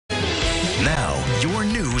Now, your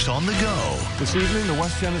news on the go. This evening, the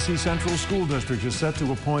West Genesee Central School District is set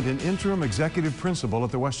to appoint an interim executive principal at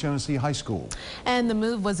the West Genesee High School. And the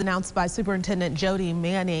move was announced by Superintendent Jody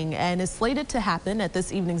Manning and is slated to happen at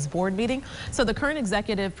this evening's board meeting. So the current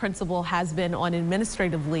executive principal has been on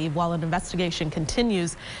administrative leave while an investigation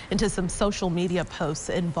continues into some social media posts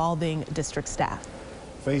involving district staff.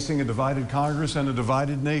 Facing a divided Congress and a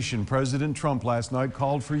divided nation, President Trump last night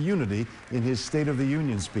called for unity in his State of the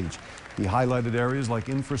Union speech. He highlighted areas like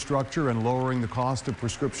infrastructure and lowering the cost of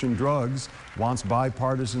prescription drugs, wants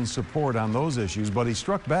bipartisan support on those issues, but he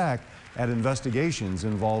struck back at investigations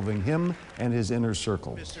involving him and his inner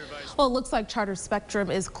circle. Well, it looks like Charter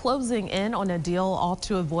Spectrum is closing in on a deal, all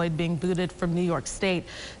to avoid being booted from New York State.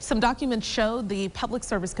 Some documents show the Public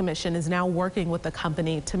Service Commission is now working with the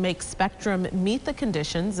company to make Spectrum meet the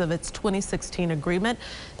conditions of its 2016 agreement.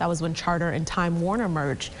 That was when Charter and Time Warner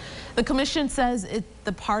merged. The commission says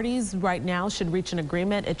the parties right now should reach an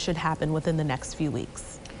agreement. It should happen within the next few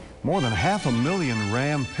weeks. More than 500,000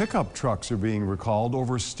 Ram pickup trucks are being recalled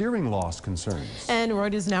over steering loss concerns. And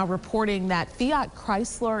Reuters now reporting that Fiat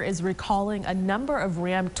Chrysler is recalling a number of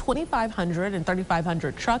Ram 2500 and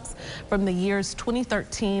 3500 trucks from the years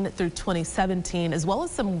 2013 through 2017, as well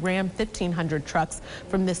as some Ram 1500 trucks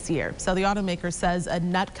from this year. So the automaker says a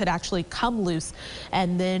nut could actually come loose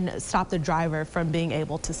and then stop the driver from being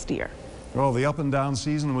able to steer. Well, the up and down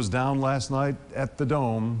season was down last night at the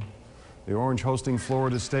Dome. The Orange hosting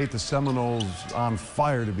Florida State. The Seminoles on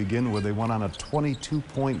fire to begin with. They went on a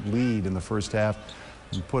 22-point lead in the first half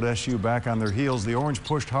and put SU back on their heels. The Orange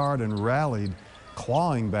pushed hard and rallied,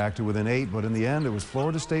 clawing back to within 8, but in the end it was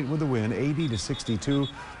Florida State with the win, 80-62.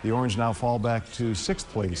 The Orange now fall back to 6th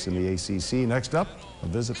place in the ACC. Next up, a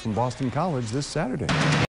visit from Boston College this Saturday.